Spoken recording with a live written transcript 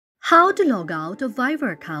How to log out of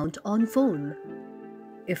Viber account on phone.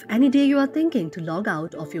 If any day you are thinking to log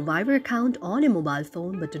out of your Viber account on your mobile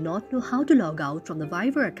phone but do not know how to log out from the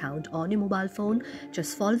Viber account on your mobile phone,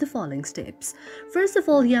 just follow the following steps. First of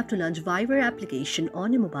all, you have to launch Viber application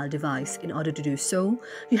on your mobile device. In order to do so,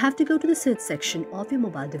 you have to go to the search section of your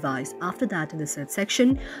mobile device. After that, in the search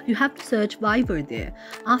section, you have to search Viber there.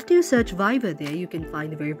 After you search Viber there, you can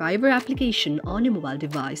find the very Viber application on your mobile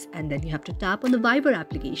device, and then you have to tap on the Viber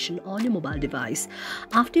application on your mobile device.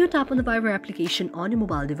 After you tap on the Viber application on your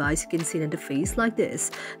mobile device, you can see an interface like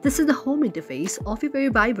this. This is the home interface of your very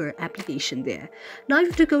Viber application there. Now you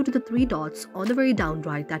have to go to the three dots on the very down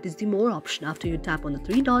right, that is the more option. After you tap on the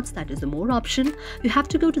three dots, that is the more option, you have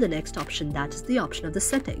to go to the next option, that is the option of the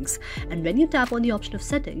settings. And when you tap on the option of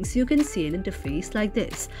settings, you can see an interface like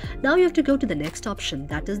this. Now you have to go to the next option,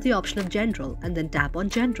 that is the option of general, and then tap on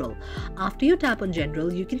general. After you tap on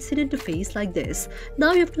general, you can see an interface like this.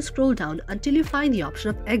 Now you have to scroll down until you find the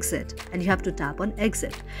option of exit, and you have to tap on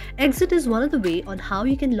exit. Exit is one of the way on how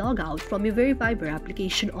you can log out from your very Viber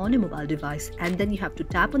application on your mobile device, and then you have to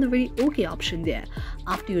tap on the very OK option there.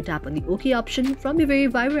 After you tap on the OK option from your very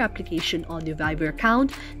Viber application on your Viber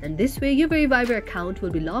account, then this way your very Viber account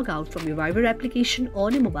will be logged out from your Viber application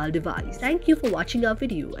on your mobile device. Thank you for watching our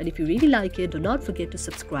video, and if you really like it, do not forget to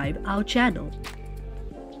subscribe our channel.